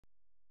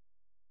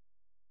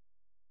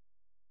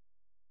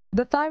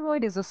The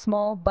thyroid is a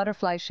small,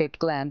 butterfly-shaped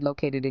gland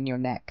located in your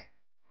neck.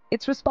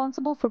 It's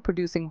responsible for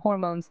producing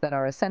hormones that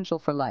are essential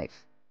for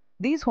life.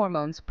 These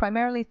hormones,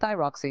 primarily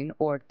thyroxine,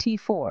 or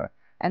T4,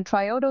 and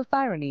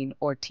triiodothyronine,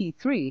 or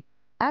T3,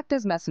 act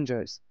as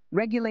messengers,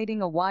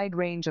 regulating a wide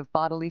range of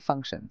bodily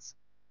functions.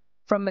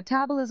 From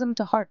metabolism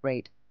to heart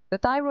rate, the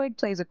thyroid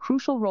plays a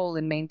crucial role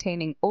in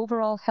maintaining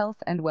overall health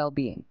and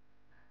well-being.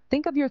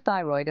 Think of your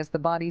thyroid as the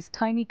body's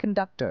tiny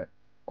conductor,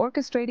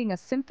 orchestrating a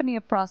symphony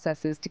of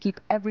processes to keep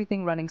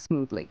everything running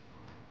smoothly.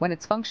 When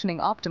it's functioning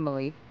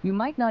optimally, you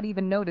might not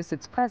even notice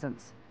its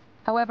presence.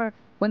 However,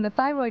 when the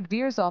thyroid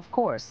veers off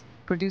course,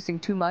 producing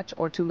too much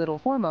or too little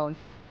hormone,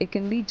 it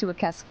can lead to a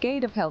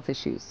cascade of health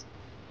issues.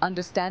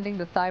 Understanding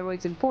the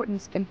thyroid's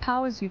importance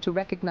empowers you to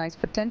recognize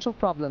potential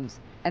problems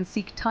and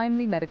seek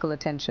timely medical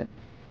attention.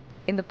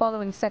 In the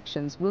following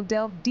sections, we'll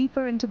delve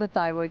deeper into the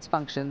thyroid's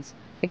functions,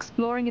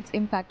 exploring its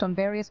impact on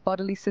various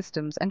bodily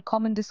systems and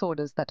common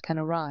disorders that can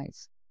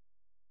arise.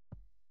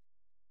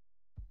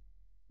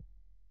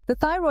 The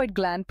thyroid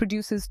gland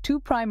produces two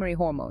primary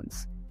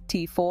hormones,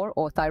 T4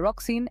 or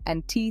thyroxine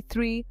and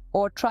T3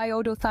 or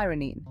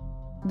triiodothyronine.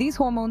 These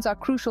hormones are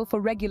crucial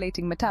for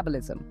regulating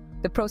metabolism,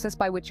 the process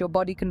by which your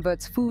body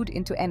converts food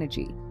into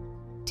energy.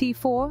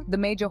 T4, the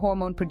major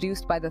hormone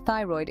produced by the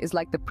thyroid, is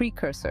like the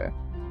precursor,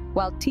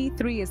 while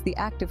T3 is the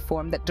active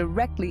form that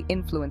directly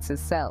influences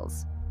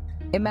cells.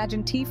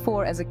 Imagine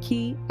T4 as a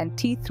key and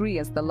T3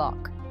 as the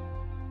lock.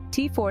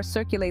 T4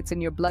 circulates in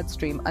your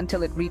bloodstream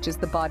until it reaches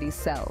the body's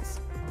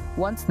cells.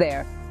 Once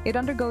there, it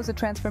undergoes a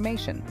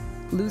transformation,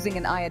 losing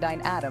an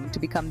iodine atom to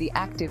become the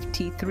active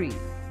T3.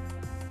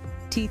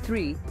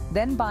 T3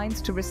 then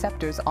binds to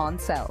receptors on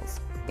cells,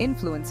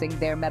 influencing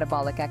their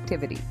metabolic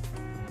activity.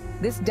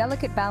 This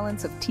delicate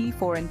balance of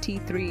T4 and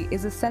T3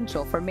 is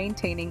essential for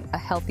maintaining a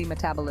healthy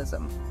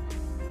metabolism.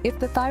 If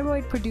the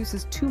thyroid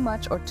produces too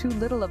much or too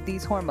little of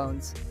these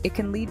hormones, it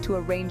can lead to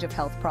a range of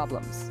health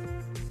problems.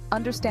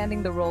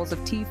 Understanding the roles of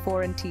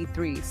T4 and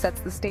T3 sets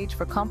the stage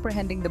for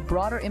comprehending the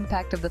broader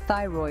impact of the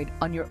thyroid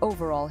on your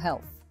overall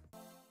health.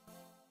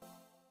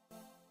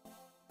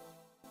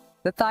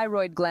 The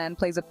thyroid gland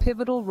plays a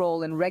pivotal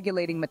role in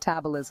regulating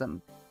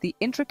metabolism, the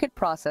intricate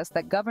process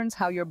that governs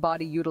how your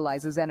body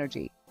utilizes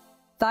energy.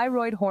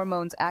 Thyroid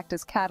hormones act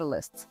as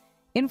catalysts,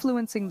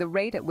 influencing the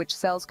rate at which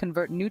cells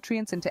convert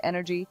nutrients into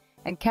energy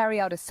and carry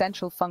out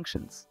essential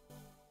functions.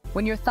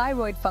 When your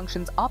thyroid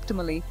functions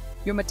optimally,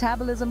 your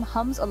metabolism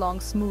hums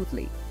along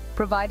smoothly,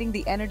 providing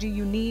the energy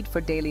you need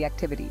for daily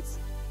activities.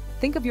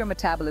 Think of your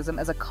metabolism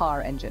as a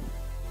car engine.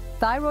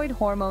 Thyroid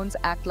hormones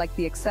act like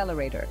the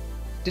accelerator,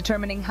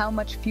 determining how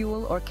much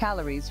fuel or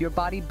calories your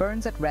body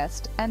burns at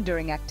rest and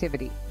during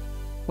activity.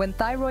 When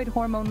thyroid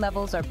hormone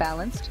levels are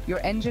balanced, your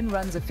engine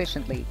runs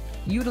efficiently,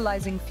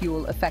 utilizing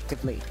fuel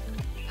effectively.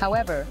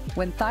 However,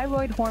 when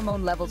thyroid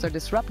hormone levels are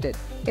disrupted,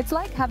 it's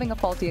like having a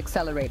faulty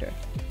accelerator.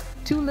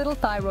 Too little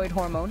thyroid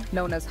hormone,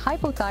 known as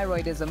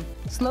hypothyroidism,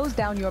 slows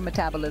down your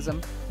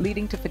metabolism,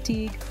 leading to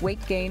fatigue,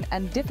 weight gain,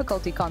 and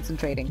difficulty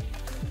concentrating.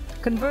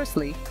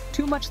 Conversely,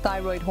 too much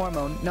thyroid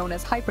hormone, known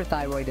as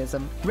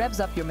hyperthyroidism, revs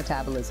up your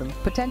metabolism,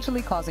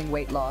 potentially causing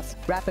weight loss,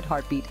 rapid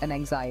heartbeat, and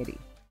anxiety.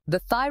 The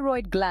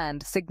thyroid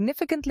gland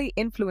significantly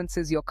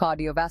influences your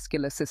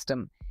cardiovascular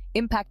system,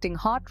 impacting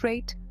heart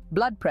rate,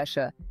 blood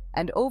pressure,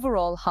 and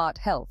overall heart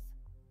health.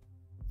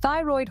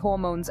 Thyroid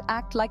hormones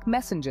act like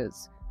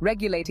messengers,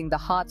 regulating the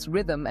heart's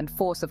rhythm and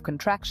force of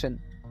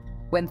contraction.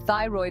 When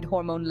thyroid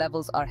hormone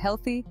levels are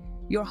healthy,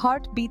 your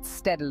heart beats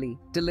steadily,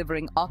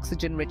 delivering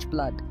oxygen-rich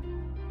blood.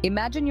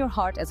 Imagine your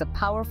heart as a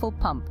powerful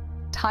pump,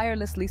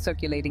 tirelessly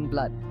circulating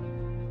blood.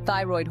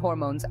 Thyroid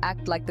hormones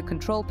act like the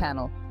control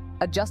panel,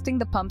 adjusting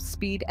the pump's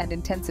speed and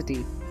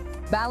intensity.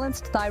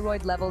 Balanced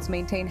thyroid levels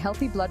maintain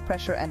healthy blood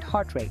pressure and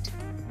heart rate.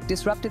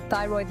 Disrupted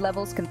thyroid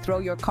levels can throw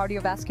your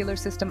cardiovascular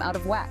system out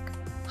of whack.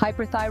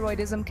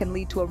 Hyperthyroidism can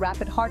lead to a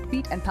rapid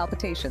heartbeat and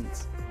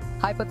palpitations.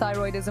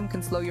 Hypothyroidism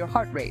can slow your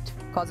heart rate,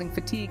 causing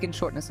fatigue and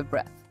shortness of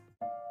breath.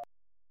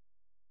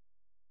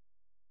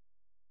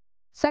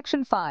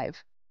 Section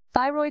 5.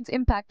 Thyroid's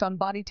impact on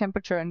body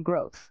temperature and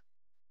growth.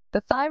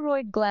 The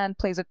thyroid gland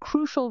plays a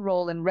crucial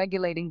role in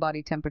regulating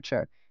body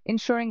temperature,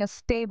 ensuring a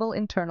stable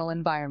internal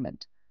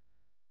environment.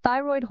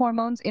 Thyroid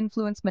hormones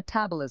influence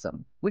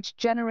metabolism, which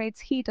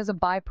generates heat as a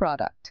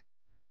byproduct.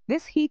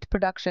 This heat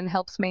production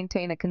helps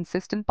maintain a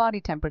consistent body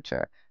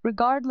temperature,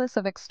 regardless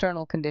of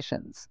external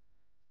conditions.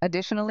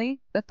 Additionally,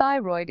 the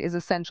thyroid is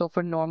essential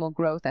for normal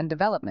growth and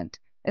development,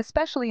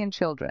 especially in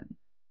children.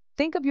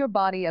 Think of your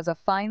body as a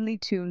finely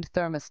tuned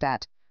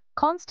thermostat,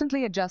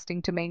 constantly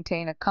adjusting to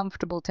maintain a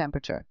comfortable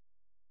temperature.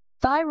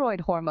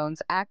 Thyroid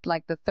hormones act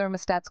like the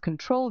thermostat's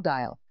control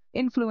dial,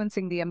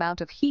 influencing the amount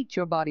of heat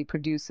your body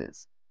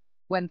produces.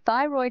 When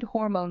thyroid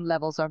hormone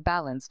levels are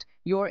balanced,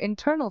 your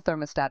internal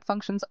thermostat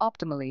functions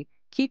optimally,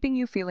 keeping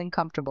you feeling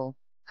comfortable.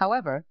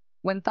 However,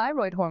 when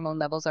thyroid hormone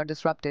levels are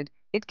disrupted,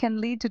 it can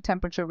lead to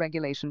temperature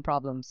regulation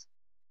problems.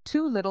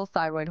 Too little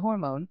thyroid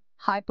hormone,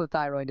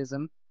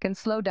 hypothyroidism, can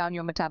slow down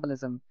your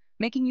metabolism,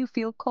 making you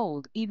feel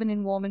cold even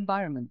in warm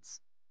environments.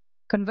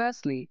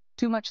 Conversely,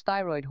 Too much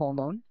thyroid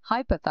hormone,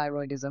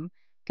 hypothyroidism,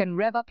 can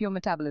rev up your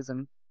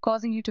metabolism,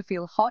 causing you to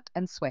feel hot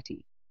and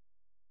sweaty.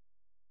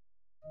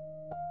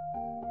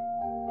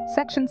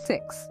 Section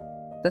 6.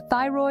 The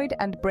thyroid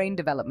and brain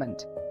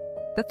development.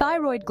 The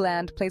thyroid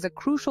gland plays a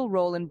crucial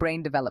role in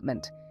brain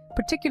development,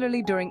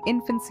 particularly during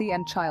infancy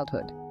and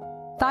childhood.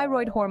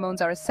 Thyroid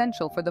hormones are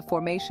essential for the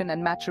formation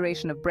and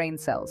maturation of brain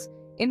cells,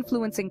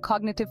 influencing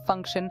cognitive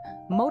function,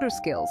 motor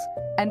skills,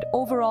 and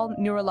overall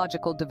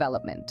neurological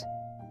development.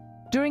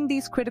 During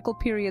these critical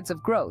periods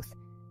of growth,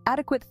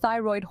 adequate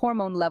thyroid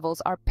hormone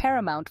levels are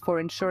paramount for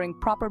ensuring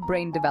proper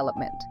brain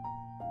development.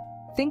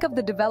 Think of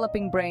the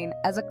developing brain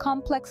as a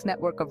complex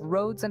network of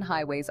roads and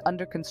highways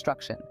under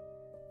construction.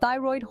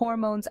 Thyroid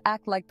hormones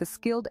act like the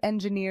skilled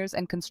engineers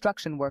and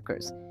construction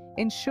workers,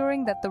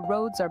 ensuring that the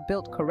roads are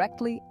built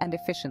correctly and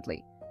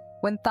efficiently.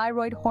 When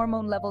thyroid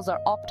hormone levels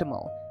are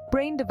optimal,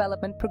 brain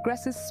development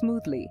progresses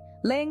smoothly,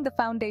 laying the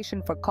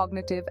foundation for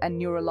cognitive and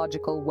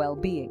neurological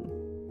well-being.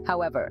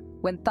 However,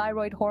 when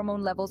thyroid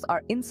hormone levels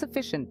are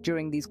insufficient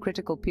during these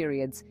critical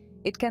periods,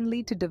 it can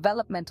lead to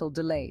developmental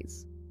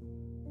delays.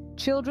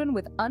 Children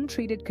with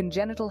untreated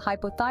congenital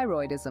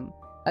hypothyroidism,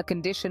 a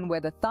condition where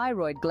the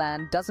thyroid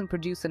gland doesn't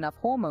produce enough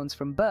hormones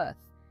from birth,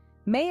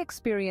 may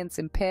experience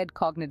impaired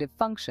cognitive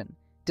function,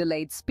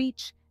 delayed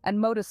speech, and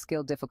motor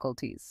skill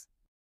difficulties.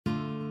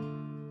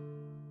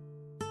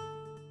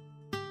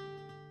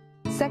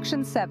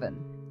 Section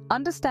 7.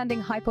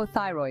 Understanding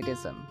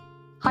hypothyroidism.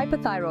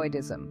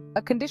 Hypothyroidism,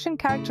 a condition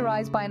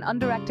characterized by an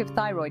underactive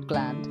thyroid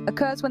gland,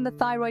 occurs when the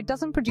thyroid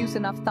doesn't produce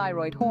enough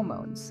thyroid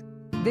hormones.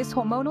 This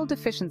hormonal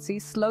deficiency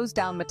slows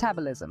down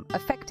metabolism,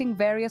 affecting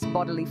various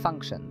bodily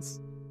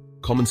functions.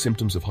 Common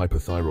symptoms of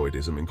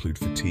hypothyroidism include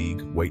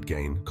fatigue, weight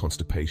gain,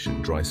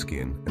 constipation, dry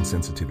skin, and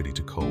sensitivity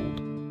to cold.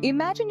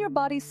 Imagine your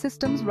body's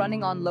systems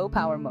running on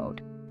low-power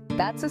mode.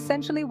 That's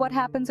essentially what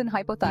happens in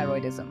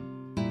hypothyroidism.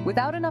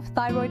 Without enough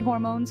thyroid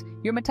hormones,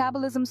 your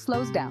metabolism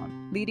slows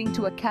down, leading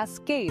to a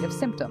cascade of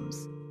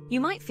symptoms. You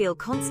might feel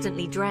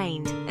constantly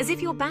drained, as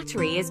if your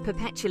battery is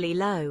perpetually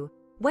low.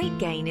 Weight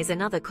gain is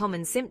another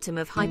common symptom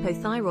of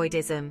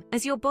hypothyroidism,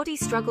 as your body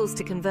struggles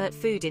to convert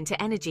food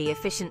into energy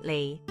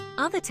efficiently.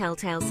 Other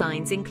telltale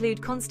signs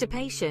include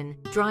constipation,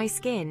 dry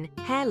skin,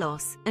 hair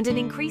loss, and an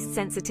increased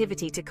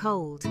sensitivity to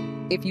cold.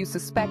 If you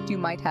suspect you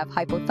might have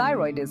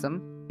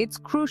hypothyroidism, it's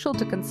crucial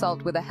to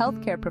consult with a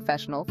healthcare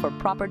professional for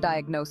proper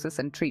diagnosis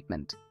and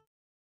treatment.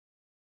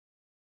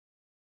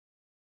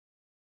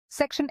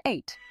 Section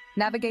 8.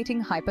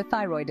 Navigating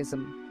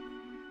hypothyroidism.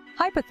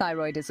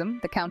 Hypothyroidism,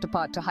 the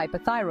counterpart to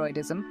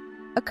hypothyroidism,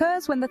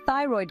 occurs when the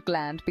thyroid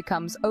gland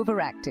becomes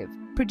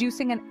overactive,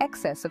 producing an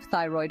excess of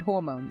thyroid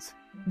hormones.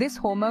 This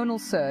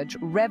hormonal surge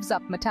revs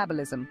up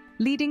metabolism,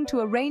 leading to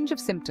a range of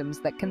symptoms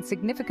that can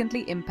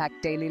significantly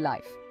impact daily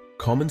life.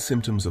 Common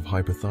symptoms of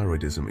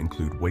hypothyroidism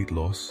include weight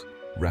loss,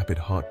 rapid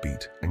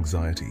heartbeat,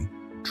 anxiety,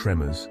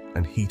 tremors,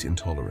 and heat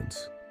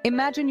intolerance.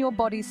 Imagine your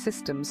body's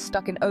systems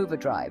stuck in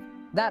overdrive.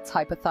 That's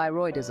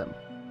hypothyroidism.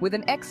 With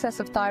an excess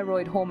of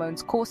thyroid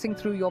hormones coursing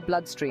through your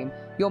bloodstream,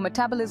 your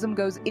metabolism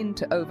goes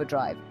into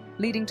overdrive,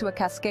 leading to a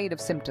cascade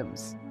of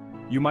symptoms.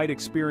 You might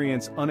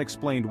experience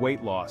unexplained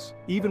weight loss,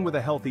 even with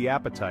a healthy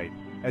appetite,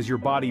 as your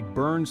body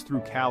burns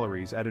through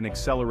calories at an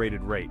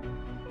accelerated rate.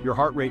 Your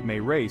heart rate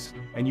may race,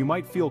 and you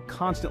might feel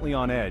constantly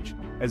on edge,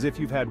 as if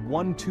you've had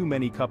one too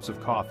many cups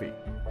of coffee.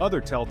 Other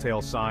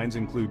telltale signs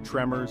include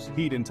tremors,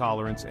 heat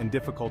intolerance, and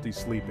difficulty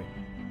sleeping.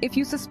 If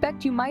you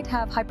suspect you might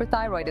have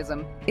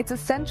hyperthyroidism, it's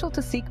essential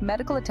to seek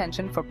medical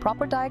attention for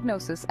proper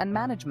diagnosis and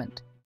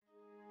management.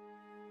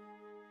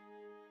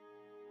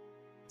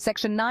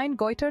 Section 9.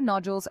 Goiter,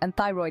 nodules, and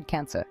thyroid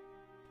cancer.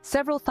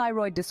 Several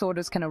thyroid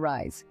disorders can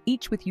arise,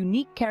 each with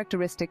unique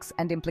characteristics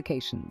and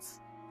implications.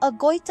 A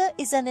goiter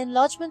is an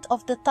enlargement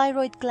of the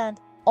thyroid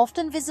gland,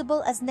 often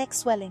visible as neck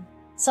swelling.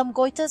 Some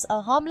goiters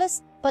are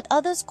harmless, but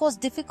others cause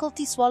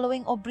difficulty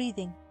swallowing or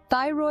breathing.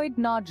 Thyroid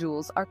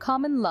nodules are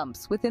common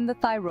lumps within the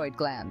thyroid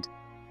gland.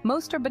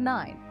 Most are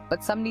benign,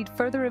 but some need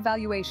further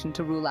evaluation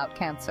to rule out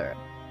cancer.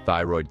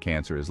 Thyroid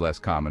cancer is less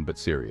common but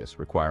serious,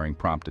 requiring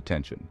prompt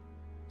attention.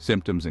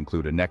 Symptoms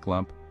include a neck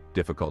lump,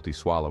 difficulty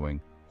swallowing,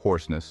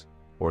 hoarseness,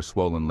 or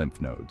swollen lymph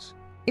nodes.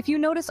 If you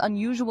notice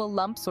unusual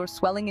lumps or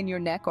swelling in your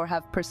neck or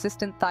have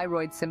persistent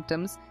thyroid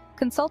symptoms,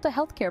 consult a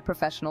healthcare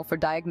professional for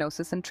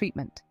diagnosis and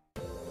treatment.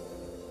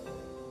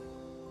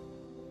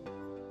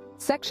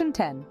 Section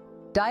 10.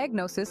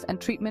 Diagnosis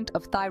and treatment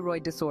of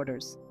thyroid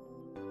disorders.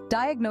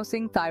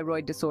 Diagnosing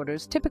thyroid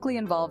disorders typically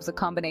involves a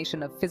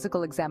combination of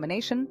physical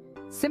examination,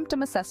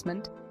 symptom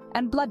assessment,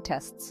 and blood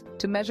tests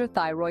to measure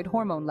thyroid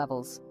hormone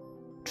levels.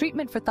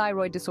 Treatment for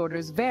thyroid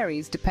disorders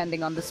varies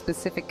depending on the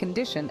specific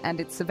condition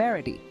and its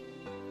severity.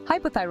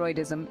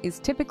 Hypothyroidism is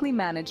typically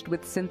managed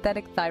with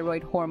synthetic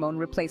thyroid hormone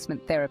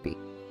replacement therapy,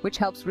 which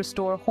helps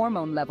restore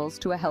hormone levels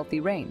to a healthy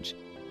range.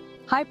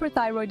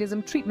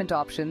 Hyperthyroidism treatment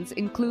options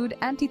include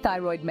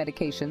antithyroid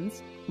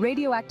medications,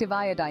 radioactive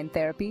iodine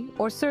therapy,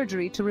 or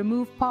surgery to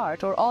remove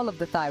part or all of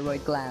the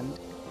thyroid gland.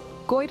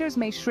 Goiters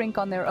may shrink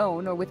on their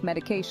own or with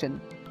medication.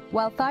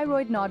 while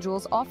thyroid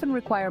nodules often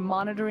require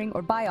monitoring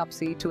or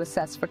biopsy to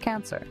assess for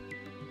cancer.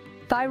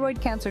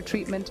 Thyroid cancer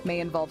treatment may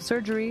involve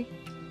surgery,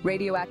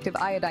 radioactive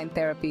iodine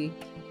therapy,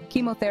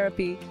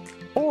 chemotherapy,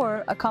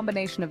 or a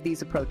combination of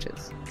these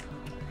approaches.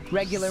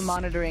 Regular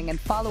monitoring and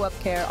follow-up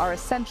care are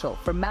essential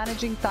for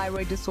managing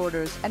thyroid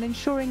disorders and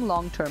ensuring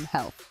long-term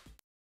health.